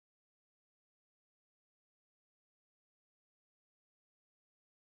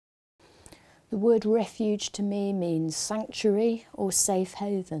The word refuge to me means sanctuary or safe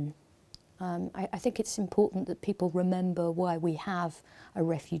haven. I think it's important that people remember why we have a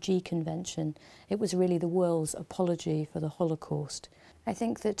refugee convention. It was really the world's apology for the Holocaust. I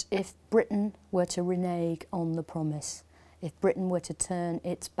think that if Britain were to renege on the promise, if Britain were to turn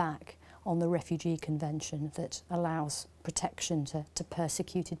its back on the refugee convention that allows protection to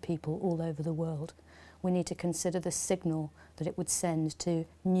persecuted people all over the world, we need to consider the signal that it would send to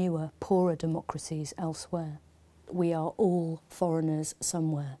newer, poorer democracies elsewhere. We are all foreigners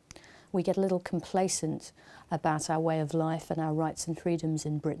somewhere. We get a little complacent about our way of life and our rights and freedoms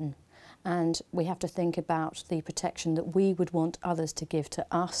in Britain, and we have to think about the protection that we would want others to give to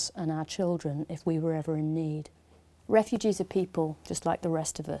us and our children if we were ever in need. Refugees are people just like the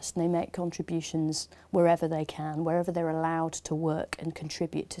rest of us, and they make contributions wherever they can, wherever they're allowed to work and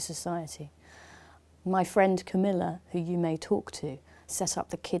contribute to society. My friend Camilla, who you may talk to, set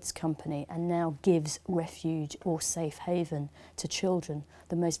up the kids company and now gives refuge or safe haven to children,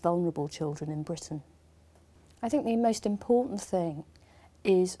 the most vulnerable children in Britain. I think the most important thing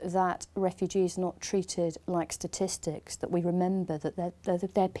is that refugees are not treated like statistics, that we remember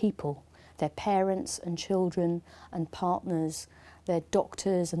that they're people. They're parents and children and partners, they're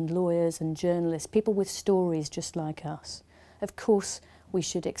doctors and lawyers and journalists, people with stories just like us. Of course, we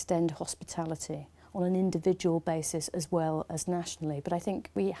should extend hospitality on an individual basis as well as nationally, but I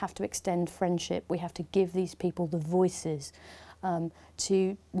think we have to extend friendship, we have to give these people the voices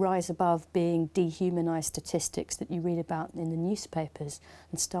to rise above being dehumanised statistics that you read about in the newspapers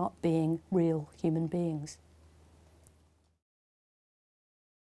and start being real human beings.